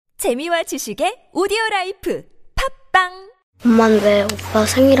재미와 지식의 오디오라이프 팝빵. 엄만 왜 오빠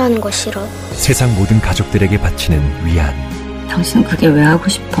생일하는 거 싫어? 세상 모든 가족들에게 바치는 위안. 당신 그게 왜 하고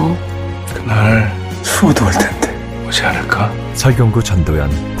싶어? 그날 수호도 올 텐데 오지 않을까? 설경구 전도연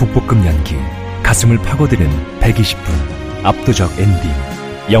국보급 연기. 가슴을 파고드는 120분 압도적 엔딩.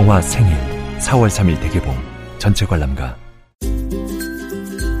 영화 생일 4월 3일 대개봉. 전체 관람가.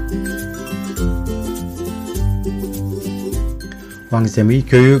 왕쌤의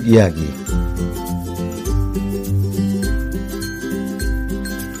교육 이야기.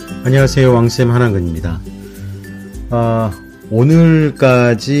 안녕하세요. 왕쌤 한한근입니다.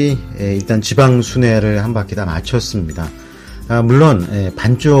 오늘까지 일단 지방순회를 한 바퀴 다 마쳤습니다. 물론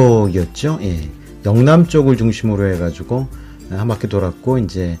반쪽이었죠. 영남 쪽을 중심으로 해가지고 한 바퀴 돌았고,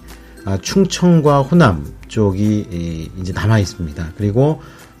 이제 충청과 호남 쪽이 이제 남아 있습니다. 그리고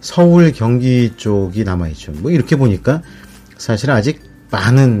서울, 경기 쪽이 남아 있죠. 뭐 이렇게 보니까 사실 아직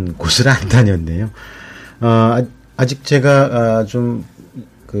많은 곳을 안 다녔네요. 아직 제가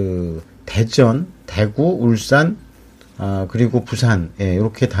대전, 대구, 울산, 그리고 부산,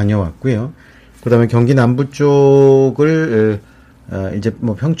 이렇게 다녀왔고요. 그 다음에 경기 남부 쪽을 이제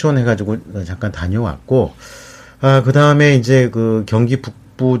뭐 평촌 해가지고 잠깐 다녀왔고, 그 다음에 이제 그 경기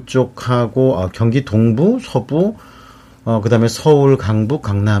북부 쪽하고 경기 동부, 서부, 그 다음에 서울, 강북,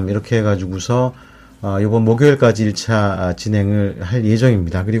 강남 이렇게 해가지고서 이번 목요일까지 1차 진행을 할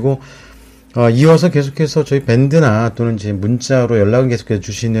예정입니다. 그리고 이어서 계속해서 저희 밴드나 또는 이제 문자로 연락을 계속해서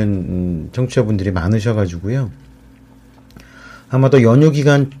주시는 청취자분들이 많으셔가지고요. 아마도 연휴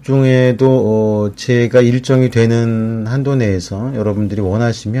기간 중에도 제가 일정이 되는 한도 내에서 여러분들이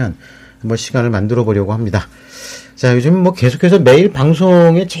원하시면 한번 시간을 만들어 보려고 합니다. 자, 요즘 뭐 계속해서 매일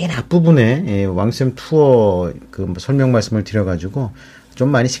방송의 제일 앞부분에 왕쌤 투어 설명 말씀을 드려가지고 좀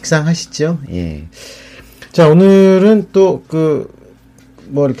많이 식상하시죠? 예. 자, 오늘은 또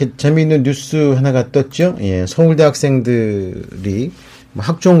이렇게 재미있는 뉴스 하나가 떴죠? 예. 서울대 학생들이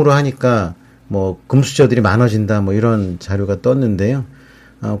학종으로 하니까 금수저들이 많아진다, 이런 자료가 떴는데요.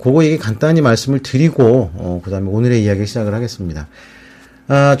 그거 얘기 간단히 말씀을 드리고, 그 다음에 오늘의 이야기 시작을 하겠습니다.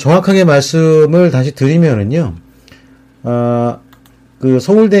 정확하게 말씀을 다시 드리면은요,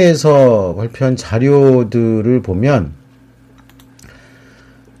 서울대에서 발표한 자료들을 보면,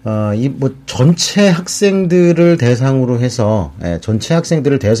 전체 학생들을 대상으로 해서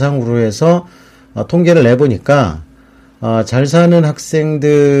통계를 내보니까, 잘 사는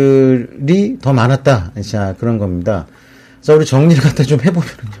학생들이 더 많았다. 자, 그런 겁니다. 자, 우리 정리를 갖다 좀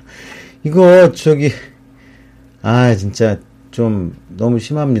해보면요. 이거, 진짜 좀 너무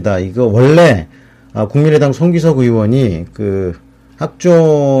심합니다. 이거 원래, 국민의당 송기석 의원이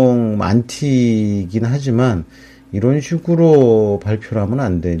학종 안티이긴 하지만, 이런 식으로 발표를 하면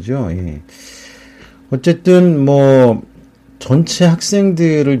안 되죠. 예. 어쨌든 전체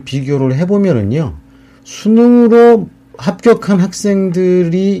학생들을 비교를 해보면은요, 수능으로 합격한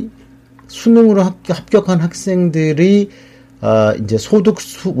학생들이 이제 소득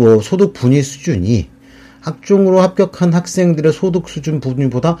분위 수준이 학종으로 합격한 학생들의 소득 수준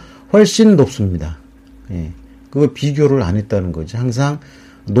분위보다 훨씬 높습니다. 예. 그걸 비교를 안 했다는 거죠. 항상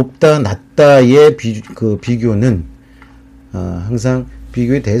높다, 낮다의 비교는, 항상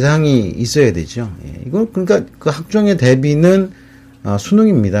비교의 대상이 있어야 되죠. 예. 이건, 그러니까 학종의 대비는,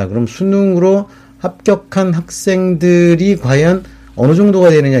 수능입니다. 그럼 수능으로 합격한 학생들이 과연 어느 정도가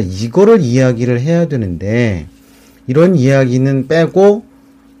되느냐, 이거를 이야기를 해야 되는데, 이런 이야기는 빼고,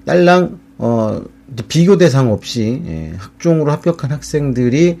 딸랑, 비교 대상 없이, 학종으로 합격한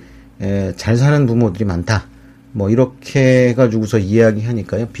학생들이, 잘 사는 부모들이 많다. 이렇게 해가지고서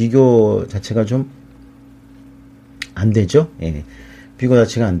이야기하니까요. 비교 자체가 좀 안 되죠? 예. 비교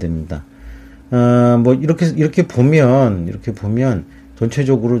자체가 안 됩니다. 이렇게 보면,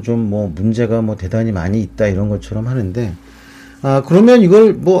 전체적으로 좀 문제가 대단히 많이 있다 이런 것처럼 하는데, 그러면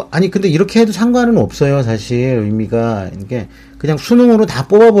이걸 근데 이렇게 해도 상관은 없어요. 사실 의미가, 이게 그냥 수능으로 다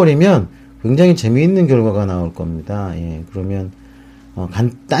뽑아버리면 굉장히 재미있는 결과가 나올 겁니다. 예. 그러면,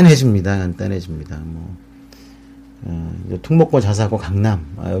 간단해집니다. 특목고 자사고 강남,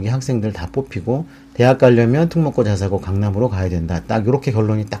 여기 학생들 다 뽑히고 대학 가려면 특목고 자사고 강남으로 가야 된다. 딱 이렇게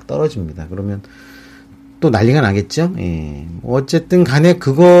결론이 딱 떨어집니다. 그러면 또 난리가 나겠죠. 예. 어쨌든 간에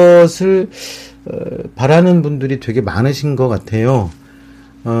그것을 바라는 분들이 되게 많으신 것 같아요.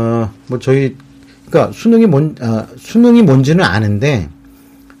 그러니까 수능이 뭔지는 아는데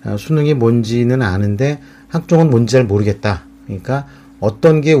학종은 뭔지 잘 모르겠다. 그러니까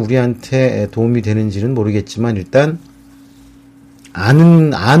어떤 게 우리한테 도움이 되는지는 모르겠지만 일단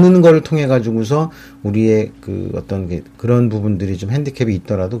아는 거를 통해 가지고서 우리의 그런 부분들이 좀 핸디캡이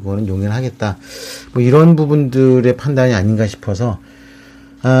있더라도 그거는 용인하겠다. 이런 부분들의 판단이 아닌가 싶어서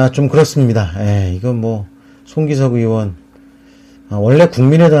좀 그렇습니다. 이건 뭐, 송기석 의원, 원래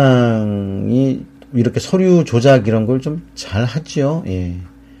국민의당이 이렇게 서류 조작 이런 걸 좀 잘 하죠. 예.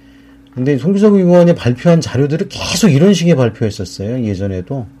 근데 송기석 의원이 발표한 자료들을 계속 이런 식의 발표했었어요.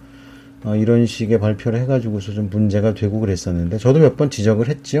 예전에도. 이런 식의 발표를 해가지고서 좀 문제가 되고 그랬었는데, 저도 몇 번 지적을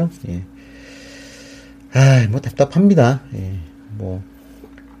했죠. 예. 뭐 답답합니다. 예. 뭐.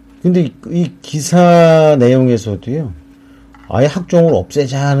 근데 이 기사 내용에서도요, 아예 학종을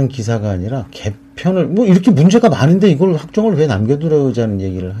없애자는 기사가 아니라 개편을, 뭐 이렇게 문제가 많은데 이걸 학종을 왜 남겨두려자는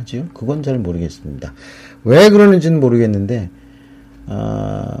얘기를 하지요? 그건 잘 모르겠습니다. 왜 그러는지는 모르겠는데,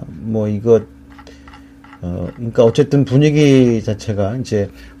 뭐 이거, 그러니까 어쨌든 분위기 자체가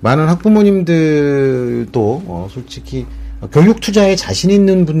이제 많은 학부모님들도 솔직히 교육 투자에 자신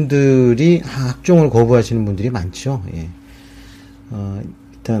있는 분들이 학종을 거부하시는 분들이 많죠. 예.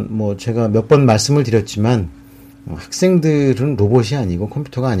 일단 뭐 제가 몇 번 말씀을 드렸지만 학생들은 로봇이 아니고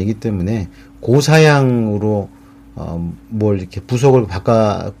컴퓨터가 아니기 때문에 고사양으로 뭘 이렇게 부속을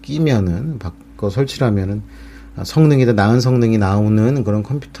바꿔 끼면은 바꿔 설치를 하면은 성능이 더 나은 성능이 나오는 그런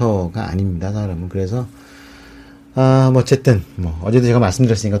컴퓨터가 아닙니다, 사람은. 그래서 뭐 어쨌든 뭐 어제도 제가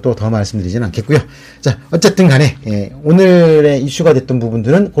말씀드렸으니까 또 더 말씀드리진 않겠고요. 자, 어쨌든 간에 오늘의 이슈가 됐던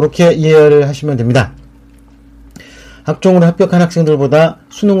부분들은 그렇게 이해를 하시면 됩니다. 학종으로 합격한 학생들보다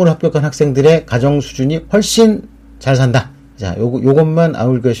수능으로 합격한 학생들의 가정 수준이 훨씬 잘 산다. 자, 요것만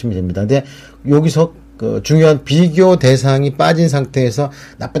아울거시면 됩니다. 근데 여기서 그 중요한 비교 대상이 빠진 상태에서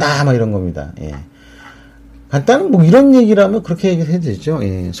나쁘다, 막 이런 겁니다. 예. 간단한 뭐 이런 얘기를 하면 그렇게 얘기를 해야 되죠.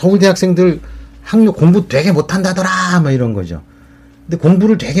 예. 서울대 학생들 학력 공부 되게 못한다더라, 막 이런 거죠. 근데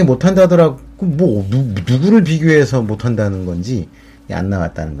공부를 되게 못한다더라, 뭐, 누구를 비교해서 못한다는 건지, 안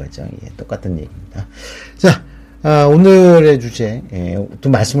나왔다는 거죠. 예, 똑같은 얘기입니다. 자, 오늘의 주제, 또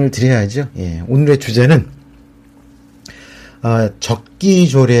말씀을 드려야죠. 예, 오늘의 주제는,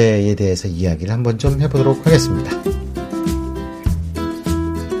 적기조례에 대해서 이야기를 한번 좀 해보도록 하겠습니다.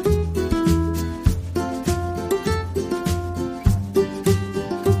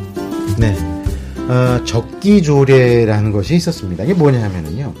 네. 적기조례라는 것이 있었습니다. 이게 뭐냐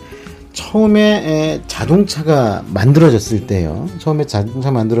하면은요, 처음에 자동차가 만들어졌을 때요,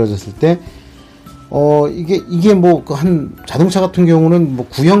 이게 뭐, 자동차 같은 경우는 뭐,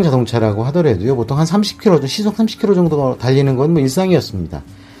 구형 자동차라고 하더라도요, 보통 한 30km, 시속 30km 정도 달리는 건 뭐 일상이었습니다.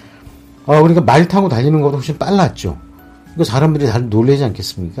 그러니까 말 타고 달리는 것보다 훨씬 빨랐죠. 이거 사람들이 다 놀라지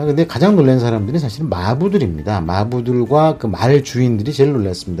않겠습니까? 근데 가장 놀란 사람들이 사실은 마부들입니다. 마부들과 그 말 주인들이 제일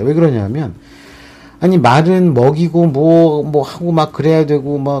놀랐습니다. 왜 그러냐면, 아니, 말은 먹이고, 뭐 하고 막 그래야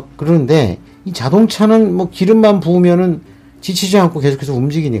되고, 막 그러는데, 이 자동차는 뭐 기름만 부으면은 지치지 않고 계속해서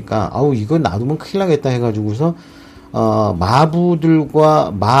움직이니까, 이거 놔두면 큰일 나겠다 해가지고서,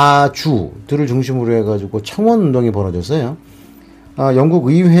 마부들과 마주들을 중심으로 해가지고 청원 운동이 벌어졌어요. 영국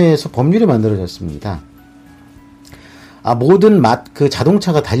의회에서 법률이 만들어졌습니다. 모든 그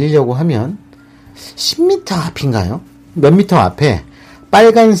자동차가 달리려고 하면 10m 앞인가요? 몇 미터 앞에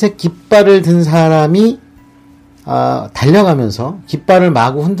빨간색 깃발을 든 사람이 달려가면서 깃발을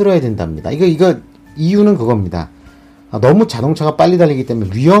마구 흔들어야 된답니다. 이거 이유는 그겁니다. 너무 자동차가 빨리 달리기 때문에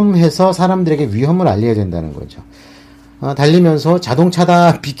위험해서 사람들에게 위험을 알려야 된다는 거죠. 달리면서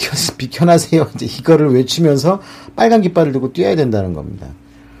자동차다 비켜나세요. 이제 이거를 외치면서 빨간 깃발을 들고 뛰어야 된다는 겁니다.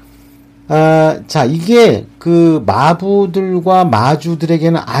 자, 이게 그 마부들과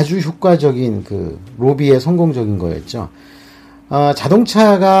마주들에게는 아주 효과적인 그 로비의 성공적인 거였죠.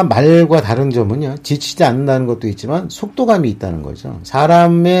 자동차가 말과 다른 점은요, 지치지 않는다는 것도 있지만 속도감이 있다는 거죠.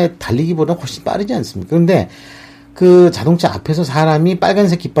 사람의 달리기보다 훨씬 빠르지 않습니까? 그런데 그 자동차 앞에서 사람이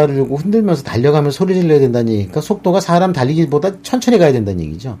빨간색 깃발을 들고 흔들면서 달려가면서 소리 질러야 된다는 얘기니까 속도가 사람 달리기보다 천천히 가야 된다는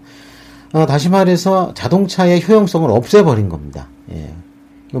얘기죠. 다시 말해서 자동차의 효용성을 없애버린 겁니다. 예.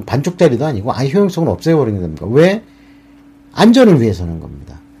 반쪽짜리도 아니고 아예 효용성을 없애버린 겁니다. 왜? 안전을 위해서는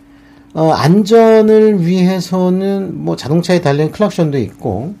겁니다. 안전을 위해서는 뭐 자동차에 달리는 클락션도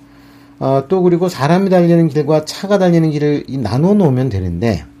있고, 또 그리고 사람이 달리는 길과 차가 달리는 길을 나눠 놓으면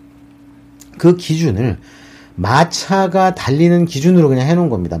되는데, 그 기준을 마차가 달리는 기준으로 그냥 해놓은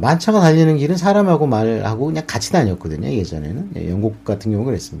겁니다. 마차가 달리는 길은 사람하고 말하고 그냥 같이 다녔거든요, 예전에는. 영국 같은 경우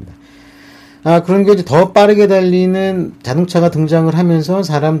그랬습니다. 그런 게 이제 더 빠르게 달리는 자동차가 등장을 하면서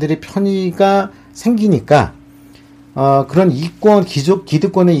사람들이 편의가 생기니까, 그런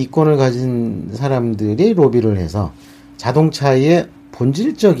기득권의 이권을 가진 사람들이 로비를 해서 자동차의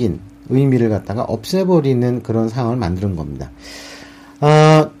본질적인 의미를 갖다가 없애버리는 그런 상황을 만드는 겁니다.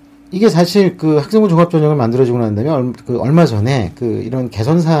 이게 사실 그 학생부 종합전형을 만들어지고 난 다음에 얼마 전에 이런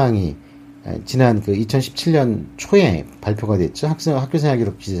개선사항이 지난 2017년 초에 발표가 됐죠. 학교생활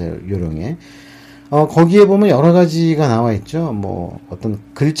기록 기재 요령에. 거기에 보면 여러 가지가 나와 있죠. 뭐, 어떤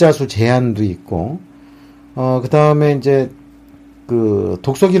글자 수 제한도 있고, 그 다음에 이제, 그,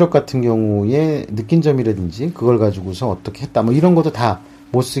 독서 기록 같은 경우에 느낀 점이라든지, 그걸 가지고서 어떻게 했다, 뭐 이런 것도 다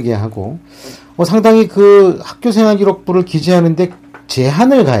못 쓰게 하고, 상당히 그 학교 생활 기록부를 기재하는데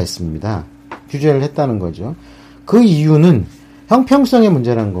제한을 가했습니다. 규제를 했다는 거죠. 그 이유는 형평성의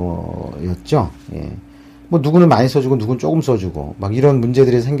문제란 거였죠. 예. 뭐 누구는 많이 써주고 누구는 조금 써주고 막 이런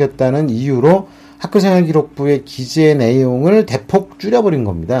문제들이 생겼다는 이유로 학교생활 기록부의 기재 내용을 대폭 줄여버린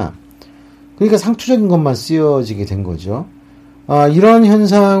겁니다. 그러니까 상투적인 것만 쓰여지게 된 거죠. 이런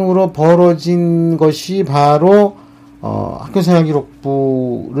현상으로 벌어진 것이 바로 학교생활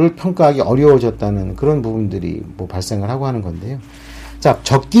기록부를 평가하기 어려워졌다는 그런 부분들이 뭐 발생을 하고 하는 건데요. 자,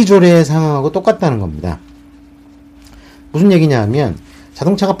 적기조례의 상황하고 똑같다는 겁니다. 무슨 얘기냐 하면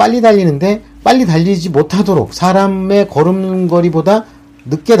자동차가 빨리 달리는데 빨리 달리지 못하도록 사람의 걸음걸이보다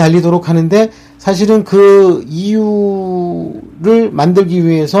늦게 달리도록 하는데 사실은 그 이유를 만들기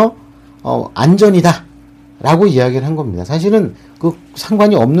위해서 안전이다 라고 이야기를 한 겁니다. 사실은 그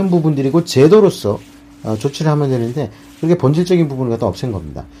상관이 없는 부분들이고 제도로서 조치를 하면 되는데 그렇게 본질적인 부분을 갖다 없앤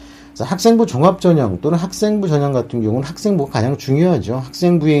겁니다. 학생부 종합전형 또는 학생부 전형 같은 경우는 학생부가 가장 중요하죠.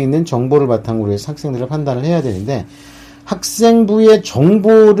 학생부에 있는 정보를 바탕으로 해서 학생들을 판단을 해야 되는데 학생부의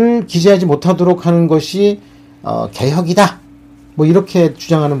정보를 기재하지 못하도록 하는 것이 개혁이다. 뭐 이렇게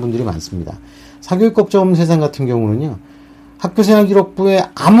주장하는 분들이 많습니다. 사교육걱정 세상 같은 경우는요. 학교생활 기록부에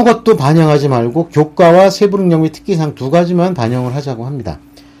아무것도 반영하지 말고 교과와 세부능력 및 특기사항 2가지만 반영을 하자고 합니다.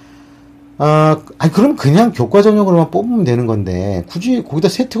 그럼 그냥 교과 전형으로만 뽑으면 되는 건데 굳이 거기다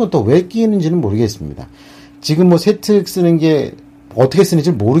세특은 또 왜 끼는지는 모르겠습니다. 지금 뭐 세특 쓰는 게 어떻게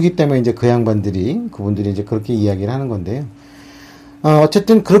쓰는지 모르기 때문에 이제 그분들이 이제 그렇게 이야기를 하는 건데요.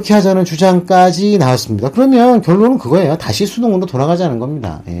 어쨌든 그렇게 하자는 주장까지 나왔습니다. 그러면 결론은 그거예요. 다시 수능으로 돌아가자는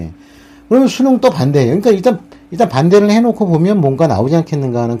겁니다. 예. 그러면 수능 또 반대예요. 그러니까 일단 반대를 해놓고 보면 뭔가 나오지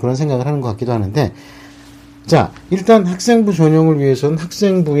않겠는가 하는 그런 생각을 하는 것 같기도 하는데, 자, 일단 학생부 전형을 위해서는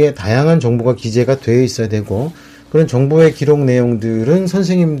학생부에 다양한 정보가 기재가 되어 있어야 되고, 그런 정보의 기록 내용들은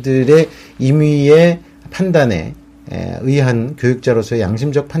선생님들의 임의의 판단에 의한 교육자로서의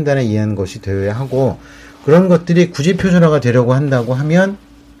양심적 판단에 의한 것이 되어야 하고, 그런 것들이 굳이 표준화가 되려고 한다고 하면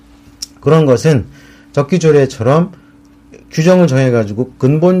그런 것은 적기조례처럼 규정을 정해가지고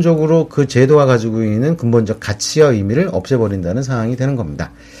근본적으로 그 제도가 가지고 있는 근본적 가치와 의미를 없애버린다는 상황이 되는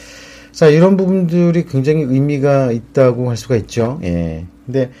겁니다. 자, 이런 부분들이 굉장히 의미가 있다고 할 수가 있죠. 예.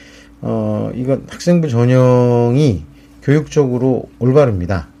 근데, 이건 학생부 전형이 교육적으로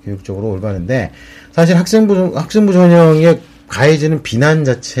올바릅니다. 교육적으로 올바른데, 사실 학생부 전형에 가해지는 비난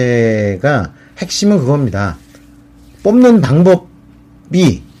자체가 핵심은 그겁니다. 뽑는 방법을,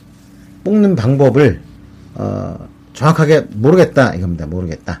 정확하게 모르겠다, 이겁니다.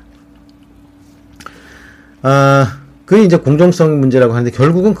 모르겠다. 그게 이제 공정성 문제라고 하는데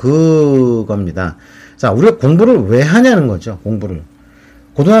결국은 그겁니다. 자, 우리가 공부를 왜 하냐는 거죠. 공부를.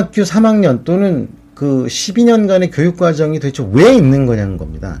 고등학교 3학년 또는 그 12년간의 교육과정이 도대체 왜 있는 거냐는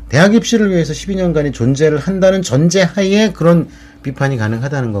겁니다. 대학 입시를 위해서 12년간이 존재를 한다는 전제하에 그런 비판이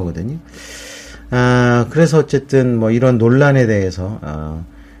가능하다는 거거든요. 그래서 어쨌든 뭐 이런 논란에 대해서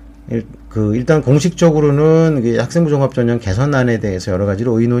일단 공식적으로는 학생부 종합전형 개선안에 대해서 여러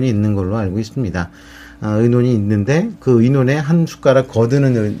가지로 의논이 있는 걸로 알고 있습니다. 의논이 있는데 그 의논에 한 숟가락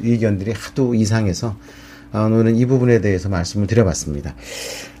거드는 의견들이 하도 이상해서 오늘은 이 부분에 대해서 말씀을 드려봤습니다.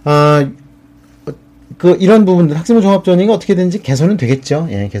 이런 부분들 학생부 종합전형이 어떻게든지 개선은 되겠죠.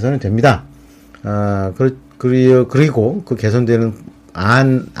 예, 개선은 됩니다. 그리고 그 개선되는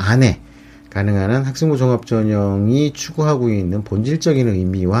안에 가능한 한 학생부 종합전형이 추구하고 있는 본질적인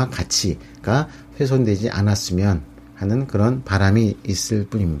의미와 가치가 훼손되지 않았으면 하는 그런 바람이 있을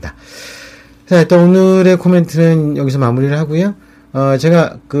뿐입니다. 자, 일단 오늘의 코멘트는 여기서 마무리를 하고요.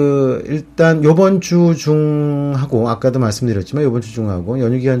 제가 일단 요번 주 중하고 아까도 말씀드렸지만 요번 주 중하고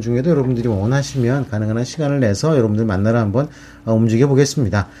연휴 기간 중에도 여러분들이 원하시면 가능한 한 시간을 내서 여러분들 만나러 한번 움직여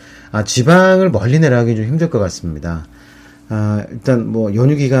보겠습니다. 지방을 멀리 내려가기 좀 힘들 것 같습니다. 일단 뭐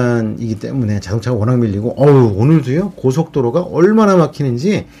연휴 기간이기 때문에 자동차가 워낙 밀리고 오늘도요 고속도로가 얼마나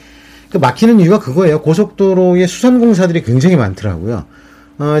막히는지. 막히는 이유가 그거예요. 고속도로에 수선공사들이 굉장히 많더라고요.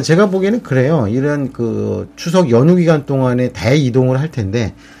 제가 보기에는 그래요. 이런 추석 연휴 기간 동안에 대이동을 할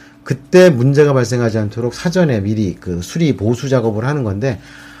텐데 그때 문제가 발생하지 않도록 사전에 미리 수리 보수 작업을 하는 건데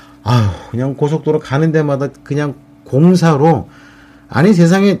그냥 고속도로 가는 데마다 그냥 공사로 아니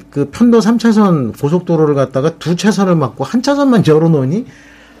세상에 편도 3차선 고속도로를 갖다가 2차선을 막고 1차선만 열어놓으니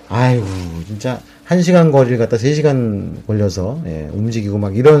진짜 1시간 거리를 갖다 3시간 걸려서 움직이고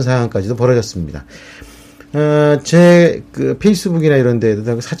막 이런 상황까지도 벌어졌습니다. 제 페이스북이나 이런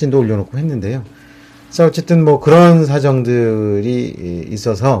데에다가 사진도 올려놓고 했는데요. 자, 어쨌든 뭐 그런 사정들이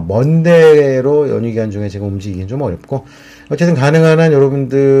있어서 먼 데로 연휴기간 중에 제가 움직이긴 좀 어렵고, 어쨌든 가능한 한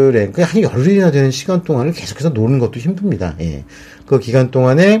여러분들의 한 열흘이나 되는 시간 동안을 계속해서 노는 것도 힘듭니다. 예. 그 기간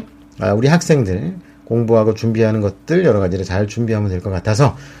동안에 우리 학생들 공부하고 준비하는 것들 여러 가지를 잘 준비하면 될 것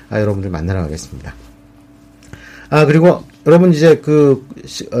같아서 여러분들 만나러 가겠습니다. 그리고 여러분 이제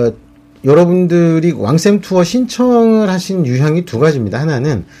여러분들이 왕쌤 투어 신청을 하신 유형이 두 가지입니다.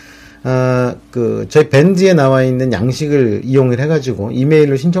 하나는 저희 밴드에 나와 있는 양식을 이용을 해가지고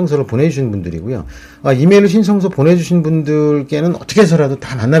이메일로 신청서를 보내주신 분들이고요. 이메일로 신청서 보내주신 분들께는 어떻게 해서라도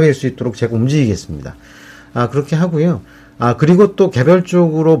다 만나뵐 수 있도록 제가 움직이겠습니다. 그렇게 하고요. 그리고 또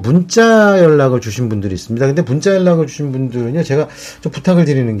개별적으로 문자 연락을 주신 분들이 있습니다. 근데 문자 연락을 주신 분들은요, 제가 좀 부탁을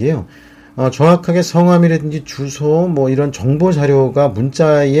드리는 게요. 정확하게 성함이라든지 주소, 뭐 이런 정보 자료가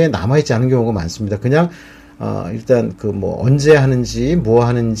문자에 남아있지 않은 경우가 많습니다. 그냥, 일단 언제 하는지, 뭐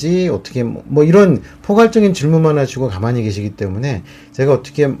하는지, 어떻게, 뭐 이런 포괄적인 질문만 하시고 가만히 계시기 때문에 제가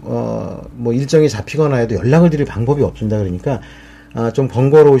어떻게, 일정이 잡히거나 해도 연락을 드릴 방법이 없습니다. 그러니까, 좀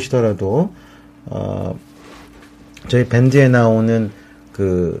번거로우시더라도, 저희 밴드에 나오는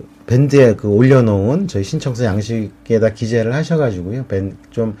밴드에 올려놓은 저희 신청서 양식에다 기재를 하셔가지고요.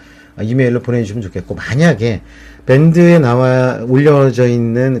 좀 이메일로 보내주시면 좋겠고, 만약에 밴드에 올려져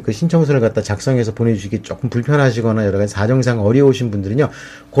있는 그 신청서를 갖다 작성해서 보내주시기 조금 불편하시거나 여러 가지 사정상 어려우신 분들은요,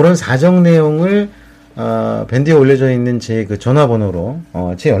 그런 사정 내용을 밴드에 올려져 있는 제 전화번호로,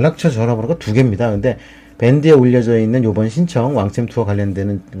 제 연락처 전화번호가 2개입니다. 근데 밴드에 올려져 있는 요번 신청 왕쌤 투어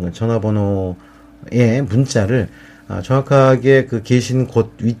관련되는 전화번호에 문자를 정확하게 계신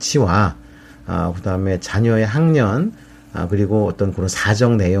곳 위치와 그 다음에 자녀의 학년, 그리고 어떤 그런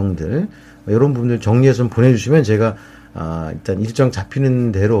사정 내용들, 이런 부분들 정리해서 좀 보내주시면 제가 일단 일정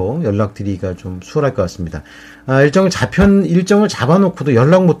잡히는 대로 연락드리기가 좀 수월할 것 같습니다. 일정을 잡아놓고도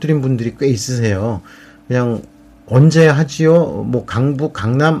연락 못 드린 분들이 꽤 있으세요. 그냥 언제 하지요? 뭐 강북,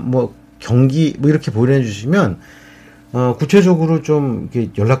 강남, 뭐 경기, 뭐 이렇게 보내주시면 구체적으로 좀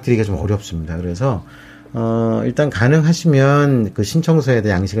이렇게 연락드리기가 좀 어렵습니다. 그래서 일단 가능하시면 그 신청서에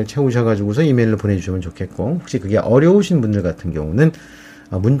대한 양식을 채우셔가지고서 이메일로 보내주시면 좋겠고, 혹시 그게 어려우신 분들 같은 경우는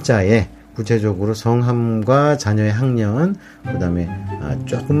문자에 구체적으로 성함과 자녀의 학년, 그 다음에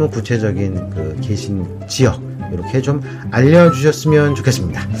조금은 구체적인 계신 지역, 이렇게 좀 알려주셨으면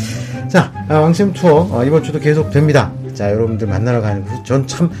좋겠습니다. 자, 왕쌤 투어 이번 주도 계속 됩니다. 자, 여러분들 만나러 가는 곳 전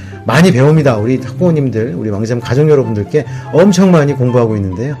참 많이 배웁니다. 우리 학부모님들, 우리 왕쌤 가족 여러분들께 엄청 많이 공부하고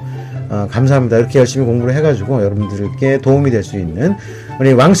있는데요. 감사합니다. 이렇게 열심히 공부를 해가지고 여러분들께 도움이 될 수 있는,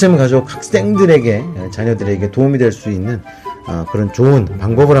 우리 왕쌤 가족 학생들에게, 자녀들에게 도움이 될 수 있는 그런 좋은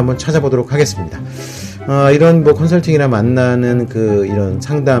방법을 한번 찾아보도록 하겠습니다. 이런 컨설팅이나 만나는 이런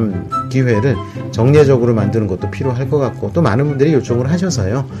상담 기회를 정례적으로 만드는 것도 필요할 것 같고, 또 많은 분들이 요청을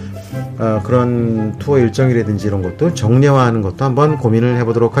하셔서요. 그런 투어 일정이라든지 이런 것도 정례화하는 것도 한번 고민을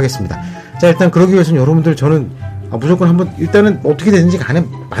해보도록 하겠습니다. 자, 일단 그러기 위해서는 여러분들, 저는 무조건 한번 일단은 어떻게 되든지 간에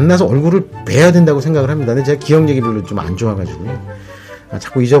만나서 얼굴을 뵈야 된다고 생각을 합니다. 근데 제가 기억력이 별로 좀 안 좋아가지고요.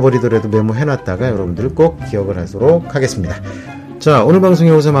 자꾸 잊어버리더라도 메모해놨다가 여러분들 꼭 기억을 하도록 하겠습니다. 자, 오늘 방송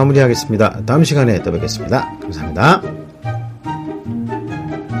여기서 마무리하겠습니다. 다음 시간에 또 뵙겠습니다. 감사합니다.